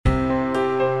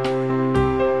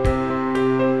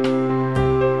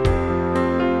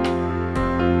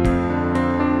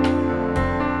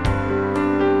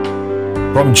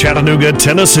from Chattanooga,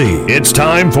 Tennessee. It's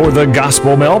time for the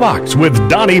Gospel Mailbox with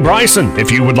Donnie Bryson. If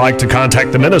you would like to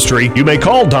contact the ministry, you may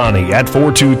call Donnie at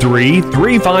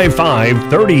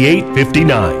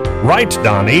 423-355-3859. Write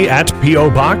Donnie at P.O.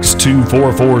 Box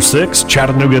 2446,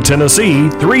 Chattanooga, Tennessee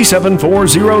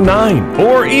 37409.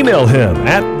 Or email him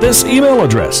at this email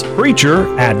address,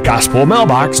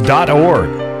 preacher@gospelmailbox.org.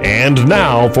 And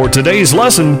now for today's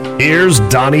lesson, here's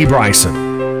Donnie Bryson.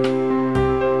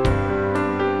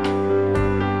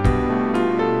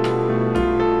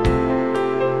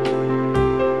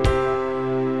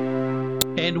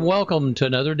 And welcome to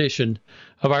another edition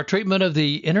of our treatment of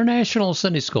the International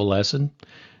Sunday School lesson.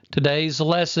 Today's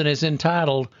lesson is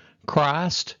entitled,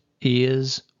 Christ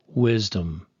is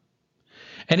Wisdom.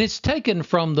 And it's taken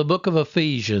from the book of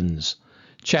Ephesians,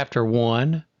 chapter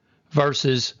 1,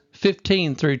 verses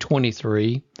 15 through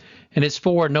 23, and it's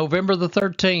for November the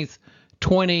 13th,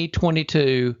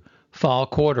 2022, fall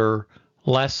quarter,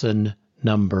 lesson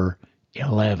number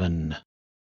 11.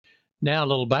 Now a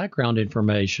little background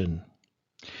information.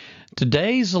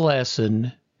 Today's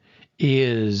lesson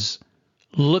is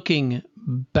looking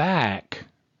back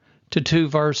to two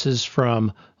verses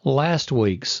from last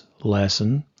week's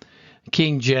lesson.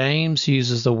 King James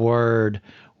uses the word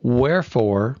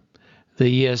wherefore.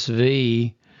 The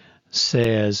ESV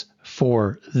says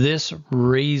for this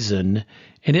reason,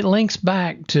 and it links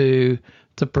back to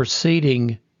the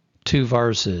preceding two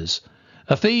verses.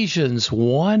 Ephesians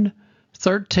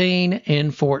 1:13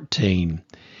 and 14.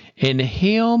 In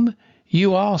him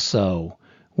you also,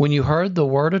 when you heard the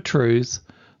word of truth,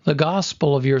 the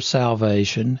gospel of your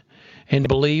salvation, and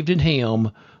believed in him,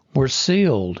 were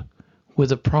sealed with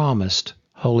the promised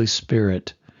Holy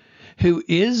Spirit, who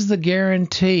is the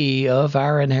guarantee of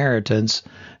our inheritance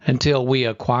until we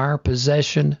acquire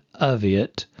possession of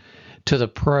it to the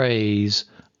praise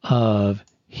of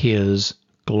his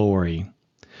glory.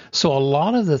 So a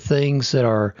lot of the things that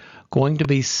are going to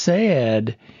be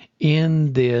said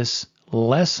in this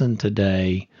lesson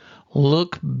today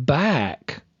look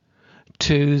back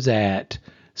to that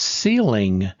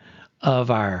sealing of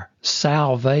our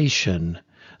salvation,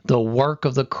 the work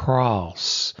of the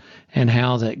cross, and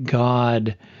how that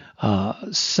God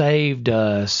saved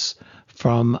us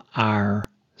from our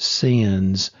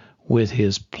sins with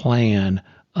his plan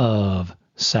of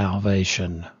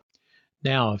salvation.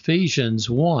 Now, Ephesians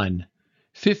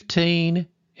 1:15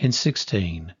 and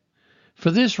 16. For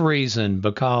this reason,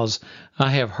 because I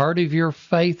have heard of your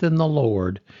faith in the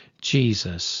Lord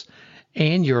Jesus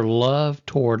and your love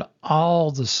toward all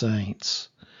the saints,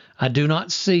 I do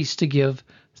not cease to give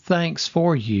thanks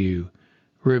for you,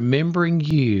 remembering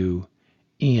you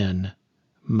in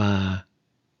my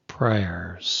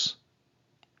prayers.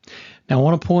 Now, I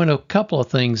want to point a couple of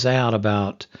things out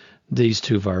about these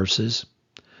two verses.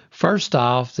 First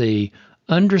off, the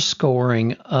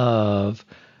underscoring of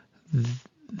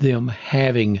them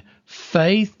having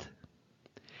faith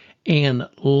and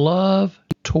love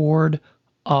toward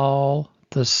all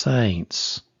the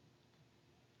saints.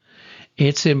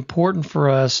 It's important for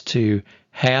us to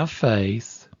have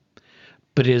faith,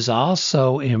 but it is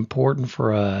also important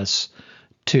for us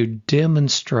to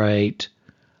demonstrate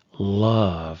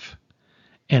love.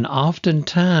 And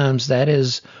oftentimes that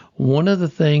is one of the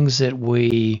things that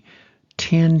we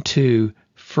tend to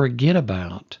forget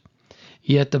about.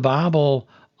 Yet the Bible,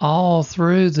 all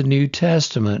through the New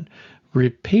Testament,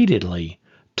 repeatedly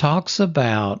talks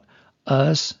about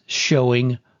us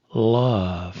showing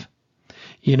love.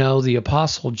 You know, the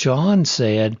Apostle John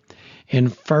said in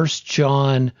 1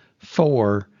 John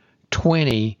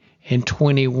 4:20 and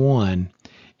 21,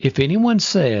 if anyone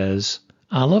says,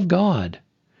 I love God,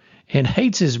 and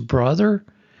hates his brother,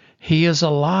 he is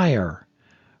a liar.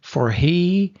 For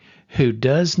he who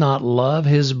does not love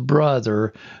his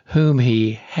brother whom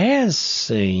he has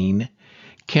seen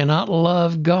cannot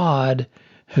love God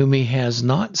whom he has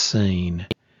not seen.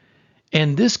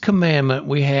 And this commandment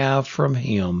we have from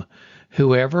him,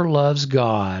 whoever loves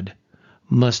God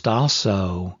must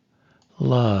also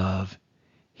love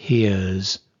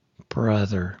his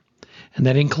brother. And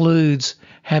that includes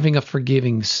having a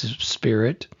forgiving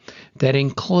spirit. That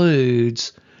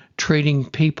includes treating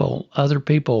other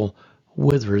people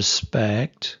with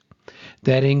respect.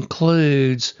 That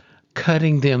includes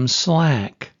cutting them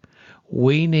slack.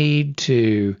 We need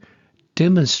to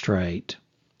demonstrate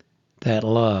that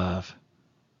love.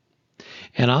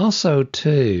 And also,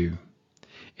 too,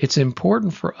 it's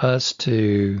important for us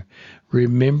to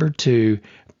remember to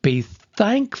be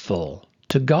thankful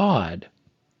to God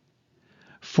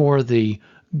for the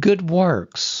good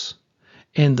works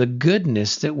and the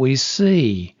goodness that we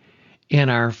see in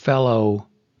our fellow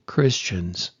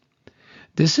Christians.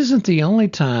 This isn't the only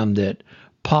time that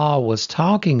Paul was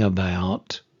talking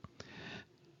about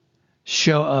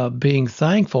being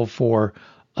thankful for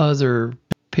other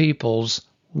people's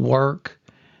work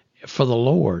for the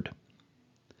Lord.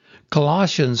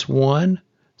 Colossians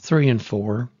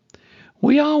 1:3-4.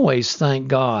 We always thank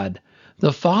God,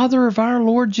 the Father of our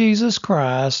Lord Jesus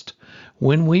Christ,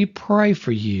 when we pray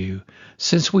for you,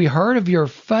 since we heard of your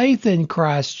faith in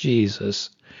Christ Jesus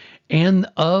and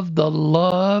of the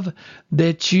love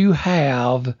that you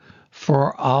have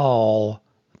for all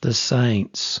the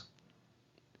saints.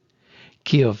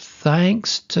 Give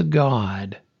thanks to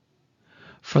God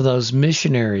for those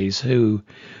missionaries who,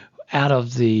 out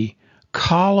of the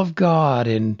call of God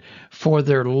and for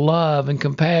their love and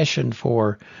compassion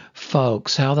for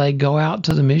folks, how they go out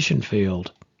to the mission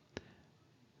field.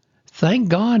 Thank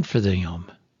God for them.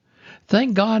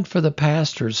 Thank God for the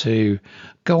pastors who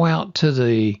go out to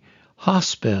the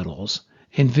hospitals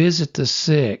and visit the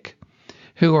sick,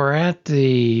 who are at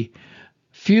the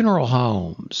funeral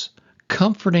homes,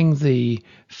 comforting the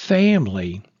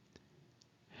family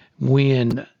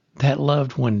when that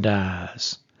loved one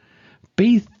dies.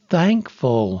 Be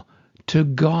thankful to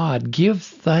God. Give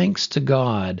thanks to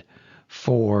God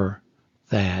for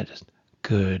that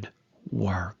good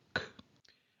work.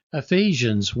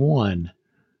 Ephesians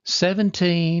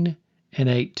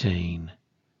 1:17-18.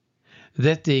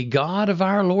 That the God of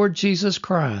our Lord Jesus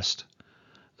Christ,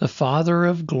 the Father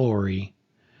of glory,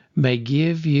 may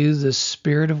give you the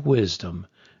spirit of wisdom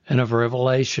and of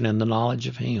revelation in the knowledge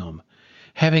of Him,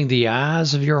 having the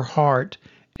eyes of your heart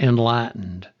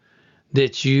enlightened,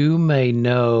 that you may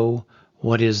know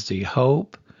what is the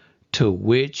hope to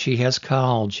which He has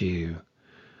called you,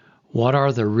 what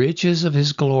are the riches of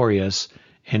His glorious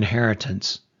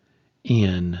inheritance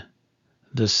in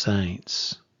the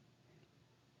saints.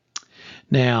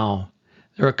 Now,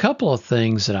 there are a couple of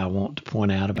things that I want to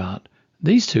point out about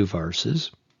these two verses.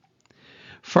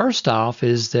 First off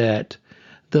is that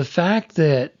the fact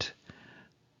that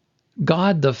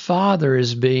God the Father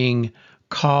is being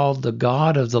called the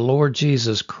God of the Lord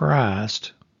Jesus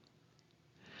Christ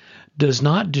does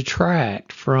not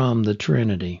detract from the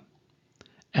Trinity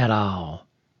at all.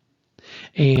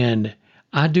 And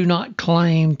I do not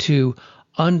claim to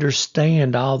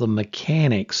understand all the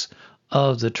mechanics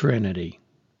of the Trinity,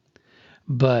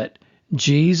 but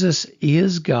Jesus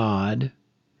is God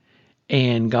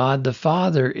and God the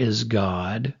Father is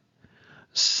God.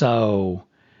 So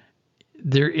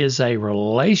there is a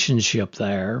relationship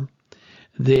there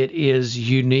that is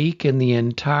unique in the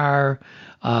entire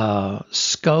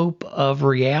scope of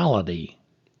reality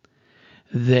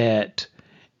that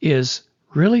is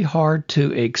really hard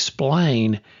to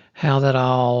explain how that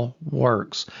all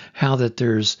works. How that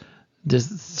there's the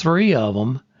three of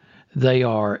them, they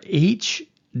are each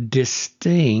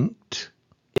distinct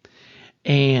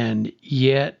and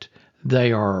yet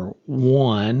they are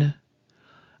one.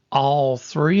 All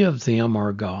three of them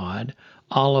are God.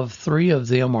 All of three of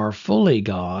them are fully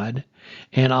God,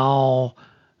 and all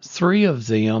three of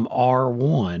them are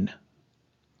one.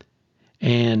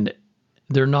 And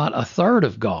they're not a third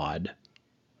of God.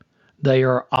 They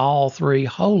are all three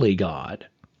wholly God.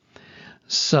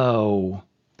 So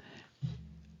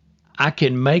I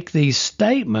can make these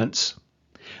statements,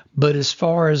 but as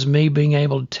far as me being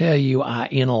able to tell you I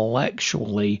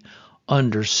intellectually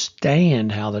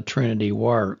understand how the Trinity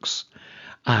works,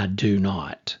 I do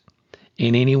not.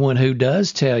 And anyone who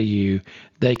does tell you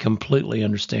they completely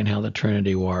understand how the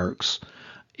Trinity works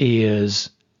is,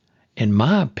 in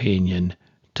my opinion,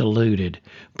 deluded,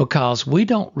 because we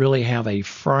don't really have a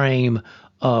frame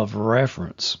of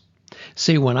reference.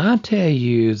 See, when I tell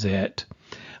you that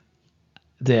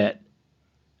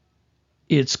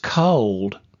it's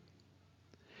cold,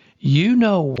 you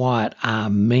know what I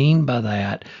mean by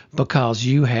that because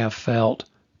you have felt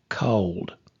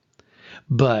cold.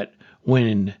 But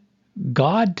when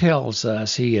God tells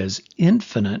us He is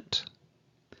infinite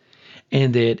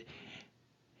and that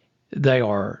they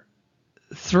are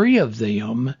three of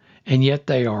them and yet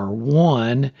they are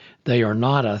one, they are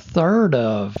not a third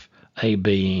of a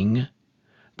being,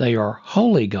 they are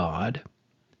wholly God,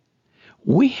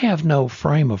 we have no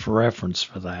frame of reference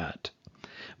for that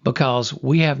because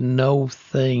we have no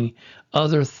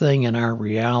other thing in our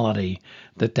reality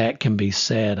that can be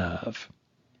said of.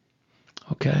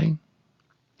 Okay?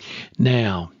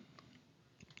 Now,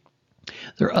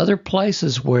 there are other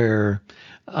places where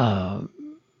God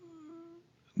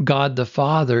the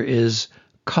Father is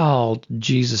called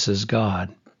Jesus as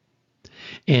God.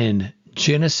 In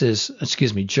John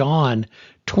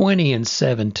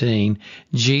 20:17,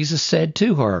 Jesus said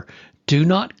to her, "Do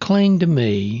not cling to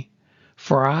me,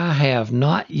 for I have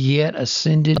not yet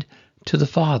ascended to the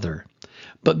Father.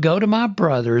 But go to my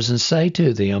brothers and say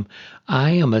to them,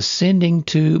 I am ascending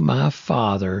to my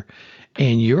Father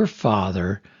and your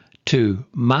Father, to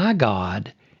my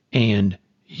God and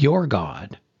your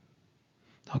God.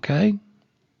 Okay?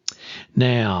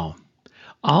 Now,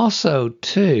 also,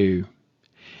 too,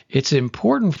 it's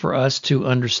important for us to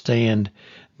understand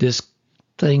this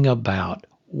thing about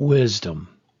wisdom.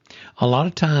 A lot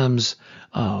of times,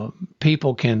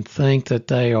 people can think that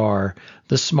they are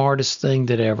the smartest thing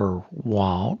that ever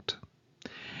walked.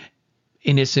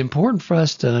 And it's important for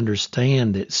us to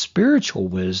understand that spiritual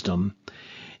wisdom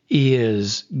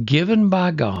is given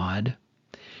by God,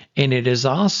 and it is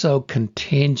also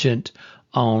contingent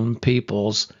on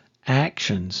people's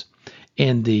actions.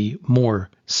 And the more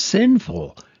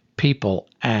sinful people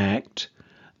act,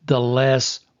 the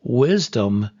less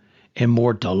wisdom and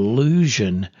more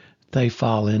delusion they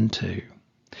fall into.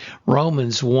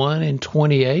 Romans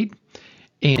 1:28,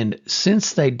 and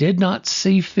since they did not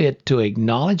see fit to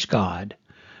acknowledge God,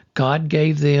 God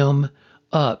gave them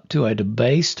up to a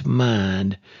debased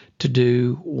mind to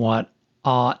do what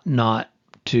ought not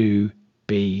to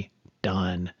be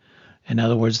done. In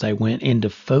other words, they went into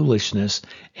foolishness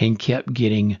and kept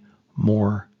getting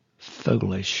more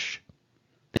foolish.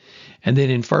 And then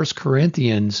in 1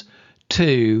 Corinthians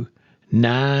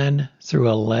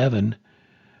 2:9-11,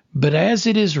 but as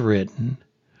it is written,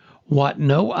 what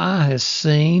no eye has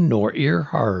seen, nor ear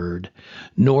heard,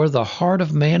 nor the heart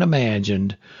of man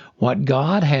imagined, what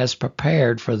God has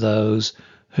prepared for those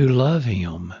who love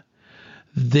him.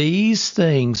 These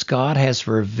things God has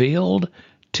revealed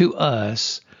to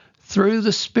us through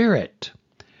the Spirit.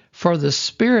 For the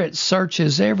Spirit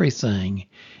searches everything,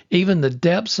 even the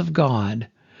depths of God.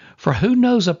 For who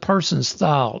knows a person's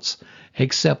thoughts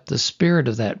except the spirit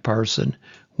of that person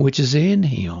which is in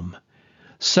him?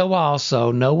 So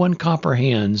also no one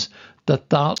comprehends the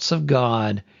thoughts of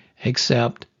God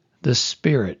except the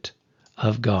Spirit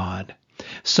of God.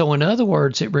 So in other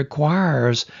words, it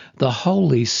requires the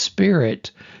Holy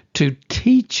Spirit to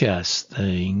teach us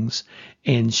things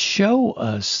and show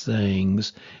us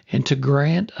things and to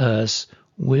grant us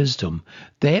wisdom.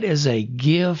 That is a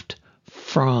gift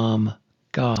from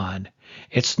God.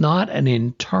 It's not an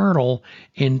internal,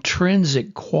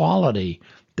 intrinsic quality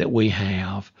that we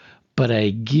have, but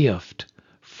a gift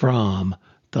from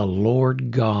the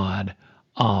Lord God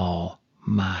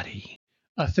Almighty.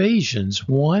 Ephesians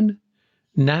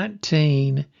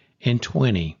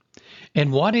 1:19-20.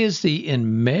 And what is the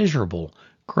immeasurable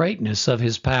greatness of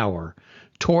his power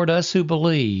toward us who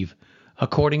believe,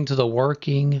 according to the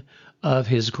working of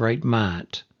his great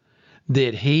might,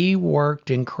 that he worked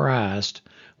in Christ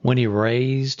when he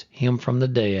raised him from the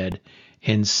dead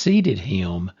and seated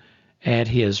him at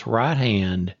his right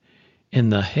hand in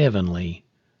the heavenly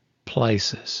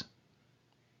places.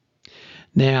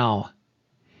 Now,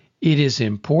 it is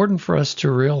important for us to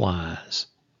realize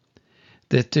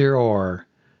that there are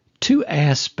two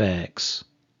aspects,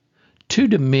 two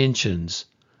dimensions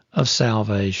of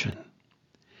salvation,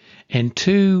 and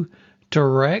two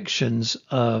directions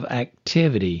of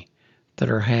activity that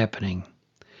are happening.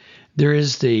 There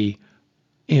is the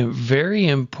very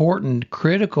important,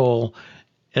 critical,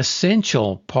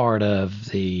 essential part of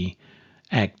the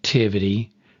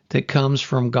activity that comes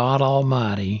from God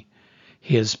Almighty,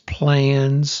 his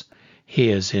plans,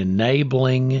 his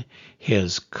enabling,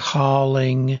 his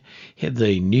calling,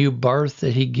 the new birth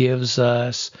that he gives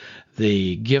us,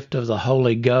 the gift of the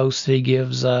Holy Ghost that he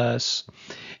gives us,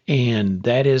 and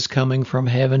that is coming from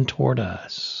heaven toward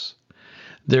us.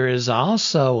 There is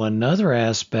also another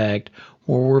aspect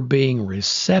where we're being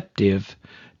receptive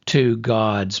to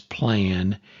God's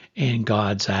plan and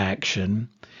God's action,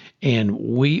 and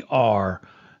we are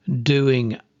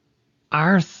doing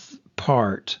our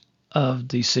part of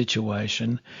the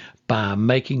situation by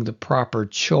making the proper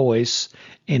choice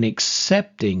and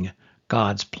accepting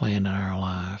God's plan in our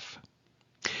life.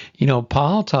 You know,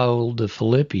 Paul told the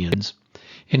Philippians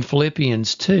in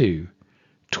Philippians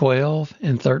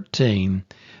 2:12-13,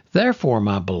 therefore,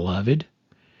 my beloved,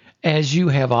 as you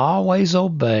have always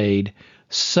obeyed,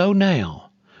 so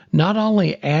now, not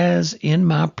only as in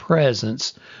my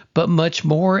presence, but much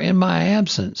more in my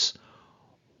absence,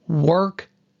 work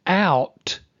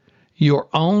out your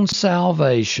own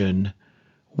salvation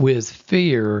with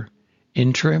fear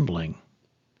and trembling.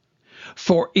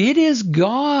 For it is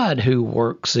God who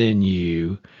works in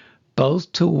you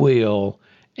both to will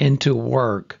and to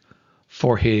work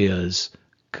for his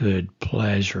good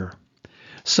pleasure.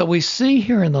 So we see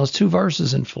here in those two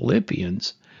verses in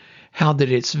Philippians how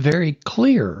that it's very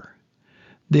clear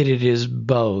that it is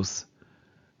both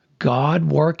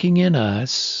God working in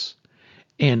us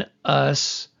and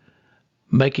us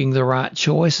making the right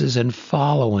choices and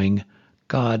following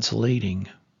God's leading.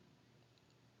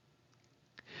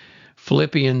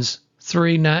 Philippians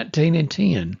 3:19 and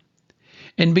 10.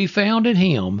 And be found in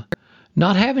him,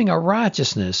 not having a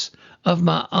righteousness of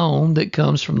my own that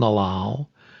comes from the law,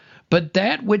 but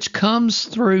that which comes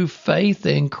through faith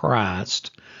in Christ,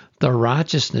 the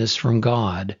righteousness from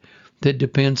God that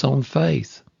depends on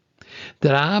faith,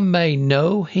 that I may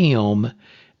know him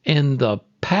in the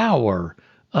power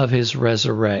of his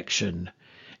resurrection,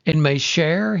 and may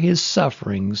share his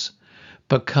sufferings,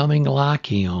 becoming like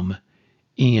him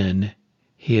in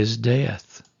his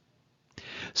death.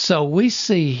 So we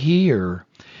see here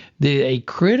that a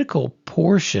critical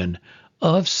portion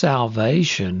of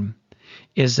salvation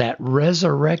is that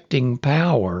resurrecting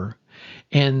power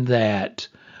and that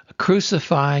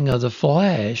crucifying of the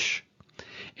flesh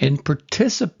and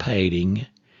participating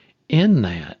in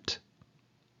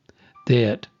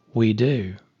that we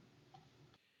do.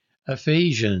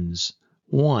 Ephesians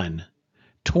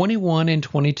 1:21 and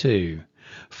 22.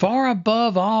 Far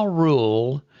above all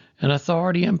rule and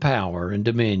authority and power and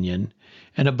dominion,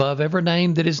 and above every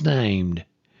name that is named,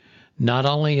 not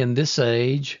only in this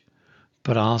age,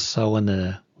 but also in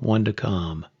the one to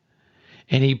come.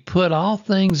 And he put all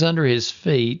things under his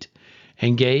feet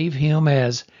and gave him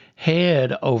as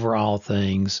head over all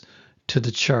things to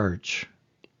the church.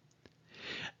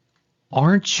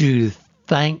 Aren't you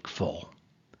thankful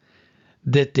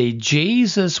that the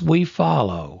Jesus we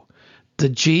follow, the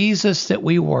Jesus that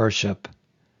we worship,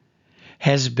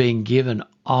 has been given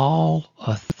all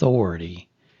authority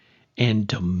and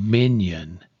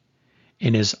dominion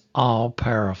and is all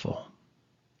powerful?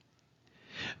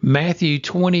 Matthew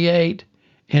 28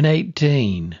 and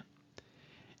 18.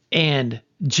 And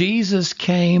Jesus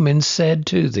came and said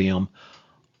to them,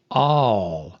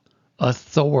 all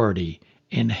authority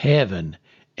in heaven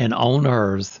and on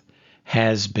earth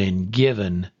has been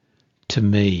given to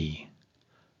me.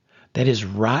 That is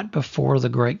right before the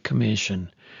Great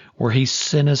Commission, where he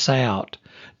sent us out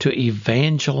to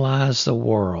evangelize the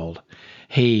world.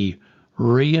 He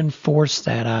reinforced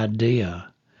that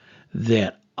idea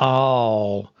that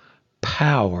all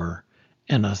power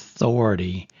and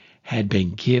authority had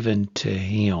been given to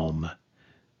him,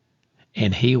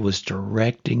 and he was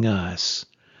directing us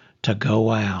to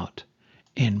go out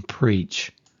and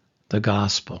preach the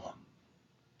gospel.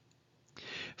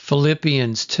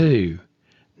 Philippians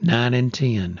 2:9 and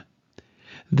 10.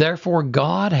 Therefore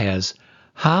God has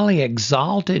highly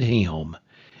exalted him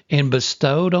and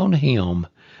bestowed on him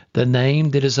the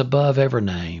name that is above every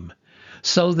name,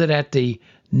 so that at the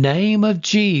name of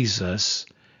Jesus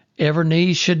every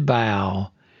knee should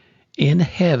bow in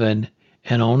heaven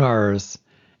and on earth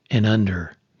and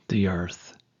under the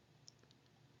earth.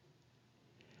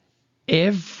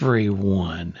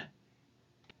 Everyone,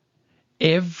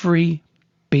 every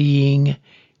being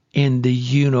in the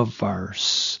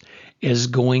universe is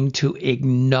going to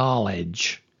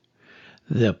acknowledge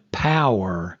the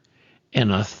power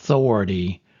and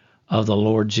authority of the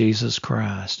Lord Jesus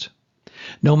Christ.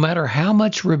 No matter how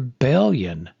much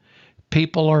rebellion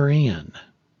people are in,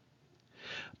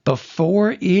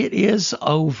 before it is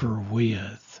over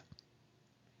with,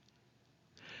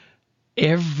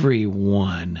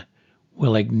 everyone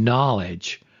will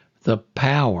acknowledge the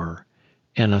power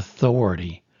and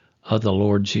authority of the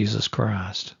Lord Jesus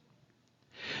Christ.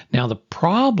 Now, the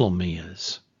problem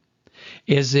is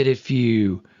that if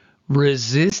you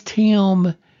resist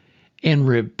him and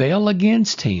rebel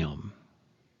against him,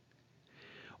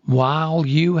 while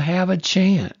you have a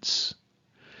chance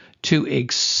to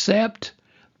accept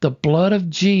the blood of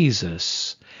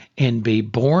Jesus and be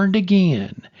born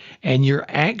again, and you're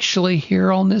actually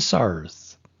here on this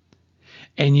earth,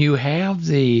 and you have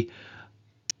the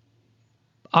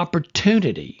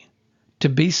opportunity to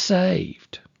be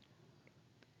saved,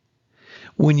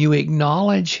 when you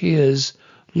acknowledge his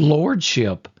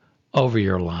lordship over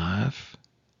your life,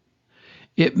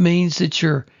 it means that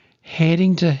you're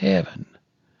heading to heaven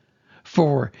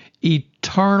for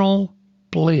eternal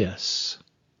bliss.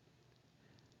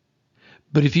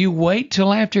 But if you wait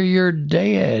till after you're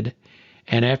dead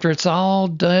and after it's all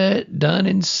done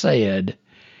and said,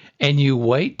 and you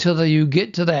wait till you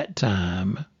get to that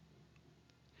time,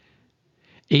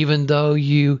 even though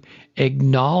you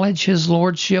acknowledge his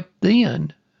lordship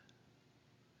then,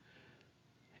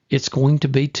 it's going to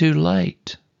be too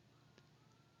late.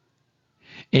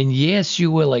 And yes,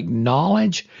 you will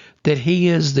acknowledge that he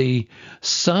is the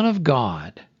Son of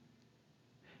God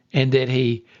and that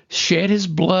he shed his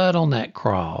blood on that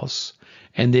cross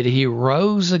and that he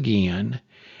rose again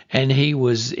and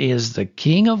is the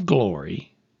King of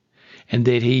glory, and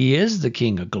that he is the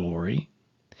King of glory,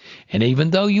 and even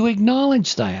though you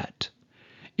acknowledge that,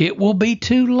 it will be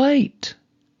too late,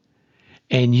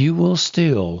 and you will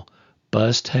still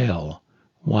bust hell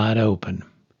wide open.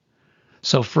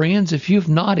 So friends, if you've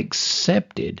not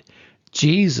accepted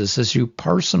Jesus as your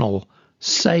personal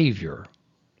Savior,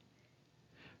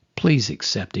 please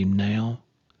accept him now,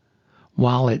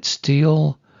 while it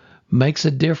still makes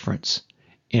a difference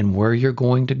in where you're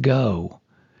going to go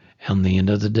on the end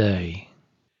of the day.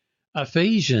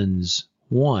 Ephesians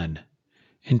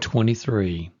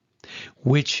 1:23,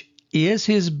 which is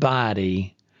his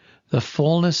body, the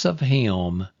fullness of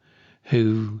him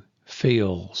who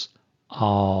fills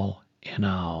all in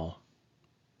all.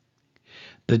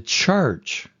 The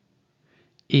church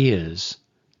is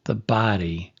the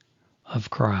body of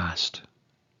Christ.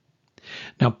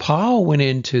 Now, Paul went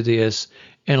into this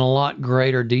in a lot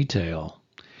greater detail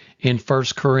in 1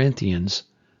 Corinthians,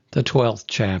 the 12th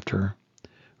chapter,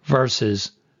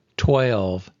 verses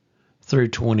 12 through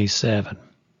 27.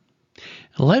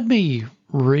 Let me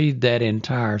read that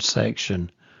entire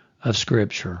section of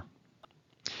Scripture.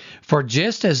 For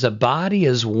just as the body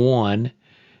is one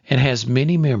and has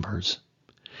many members,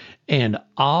 and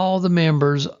all the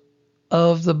members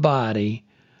of the body,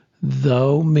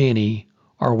 though many,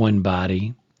 are one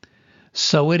body,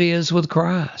 so it is with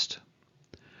Christ.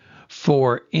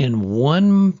 For in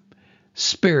one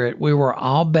Spirit we were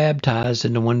all baptized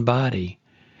into one body,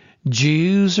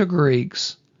 Jews or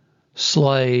Greeks,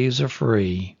 slaves or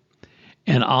free,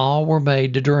 and all were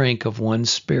made to drink of one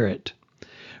Spirit.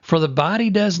 For the body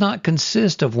does not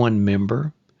consist of one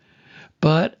member,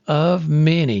 but of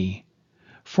many.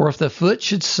 For if the foot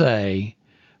should say,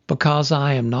 because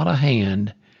I am not a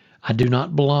hand, I do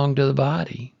not belong to the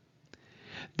body,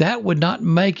 that would not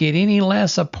make it any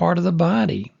less a part of the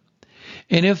body.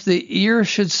 And if the ear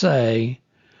should say,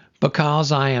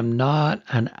 because I am not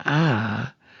an eye,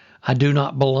 I do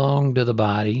not belong to the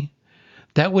body,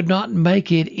 that would not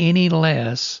make it any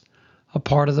less a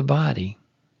part of the body.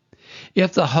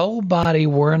 If the whole body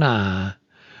were an eye,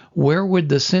 where would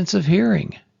the sense of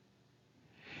hearing?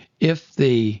 If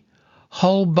the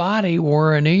whole body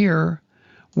were an ear,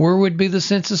 where would be the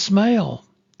sense of smell?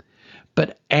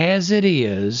 But as it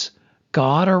is,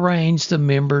 God arranged the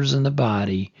members in the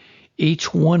body,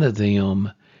 each one of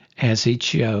them as he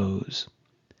chose.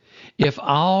 If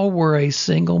all were a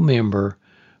single member,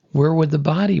 where would the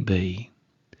body be?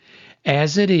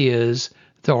 As it is,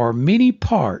 there are many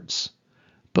parts,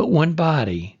 but one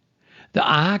body. The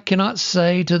eye cannot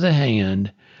say to the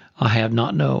hand, I have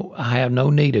no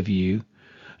need of you,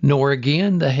 nor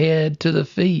again the head to the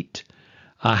feet,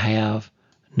 I have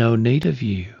no need of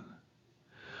you.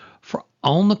 For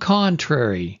on the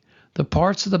contrary, the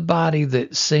parts of the body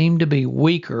that seem to be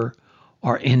weaker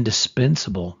are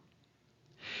indispensable.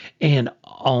 And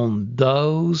on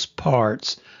those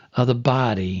parts of the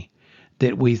body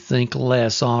that we think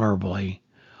less honorably,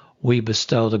 we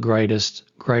bestow the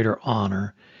greater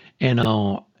honor,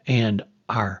 and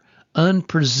our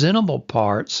unpresentable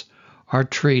parts are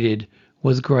treated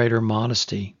with greater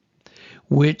modesty,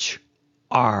 which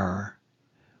our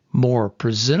more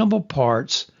presentable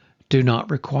parts do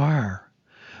not require.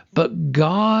 But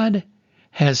God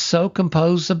has so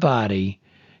composed the body,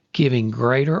 giving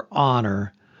greater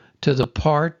honor to the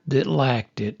part that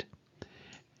lacked it,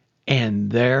 and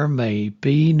there may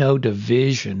be no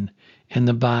division in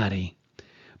the body,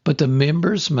 but the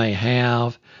members may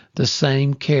have the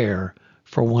same care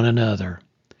for one another.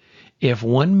 If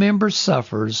one member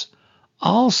suffers,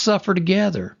 all suffer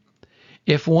together.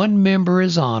 If one member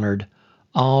is honored,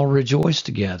 all rejoice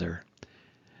together.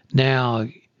 Now,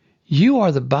 you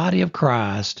are the body of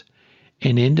Christ,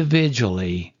 and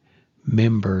individually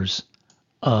members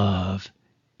of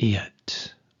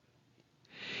it.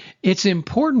 It's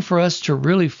important for us to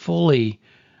really fully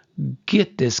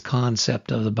get this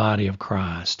concept of the body of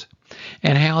Christ,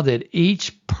 and how that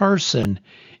each person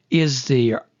is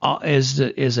an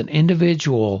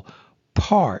individual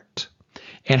part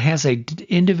and has an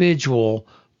individual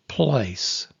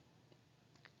place.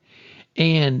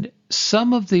 And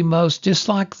some of the most, just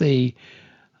like the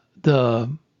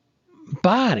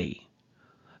body,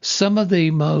 some of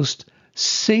the most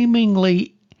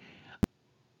seemingly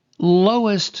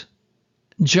lowest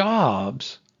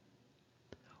jobs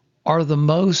are the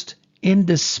most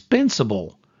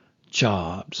indispensable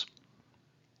jobs.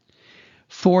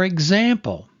 For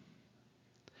example,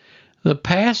 the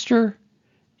pastor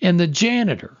and the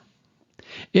janitor.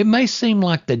 It may seem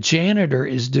like the janitor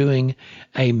is doing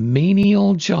a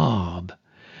menial job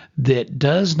that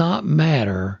does not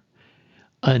matter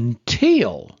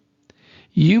until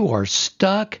you are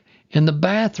stuck in the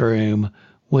bathroom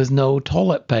with no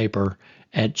toilet paper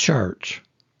at church.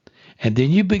 And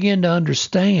then you begin to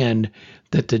understand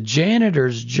that the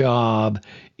janitor's job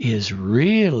is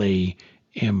really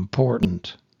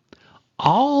important.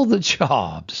 All the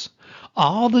jobs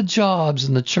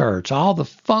in the church, all the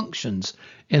functions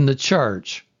in the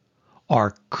church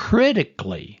are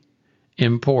critically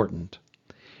important.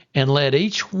 And let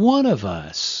each one of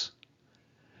us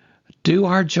do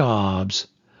our jobs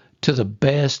to the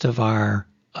best of our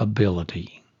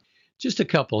ability. Just a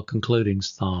couple of concluding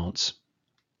thoughts.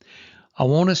 I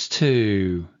want us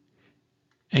to,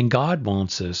 and God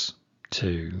wants us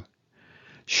to,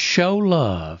 show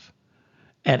love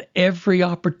at every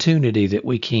opportunity that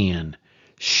we can.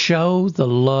 Show the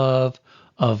love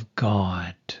of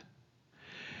God.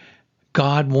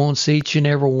 God wants each and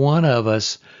every one of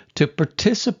us to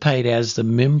participate as the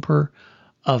member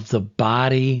of the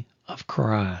body of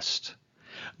Christ.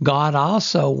 God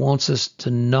also wants us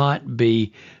to not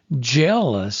be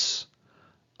jealous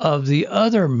of the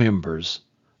other members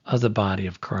of the body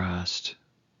of Christ.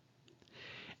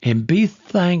 And be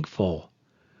thankful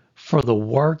for the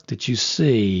work that you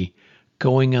see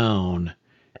going on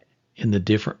in the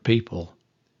different people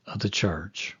of the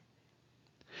church.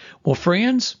 Well,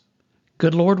 friends,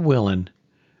 good Lord willing,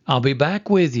 I'll be back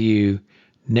with you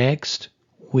next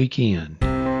weekend.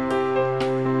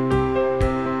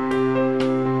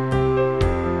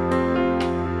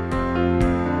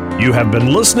 You have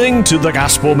been listening to The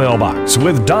Gospel Mailbox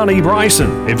with Donnie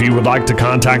Bryson. If you would like to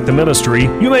contact the ministry,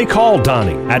 you may call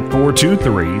Donnie at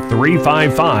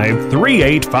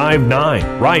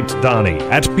 423-355-3859. Write Donnie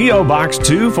at P.O. Box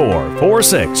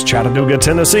 2446, Chattanooga,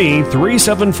 Tennessee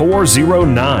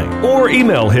 37409. Or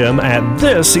email him at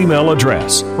this email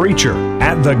address,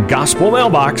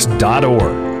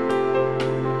 preacher@thegospelmailbox.org.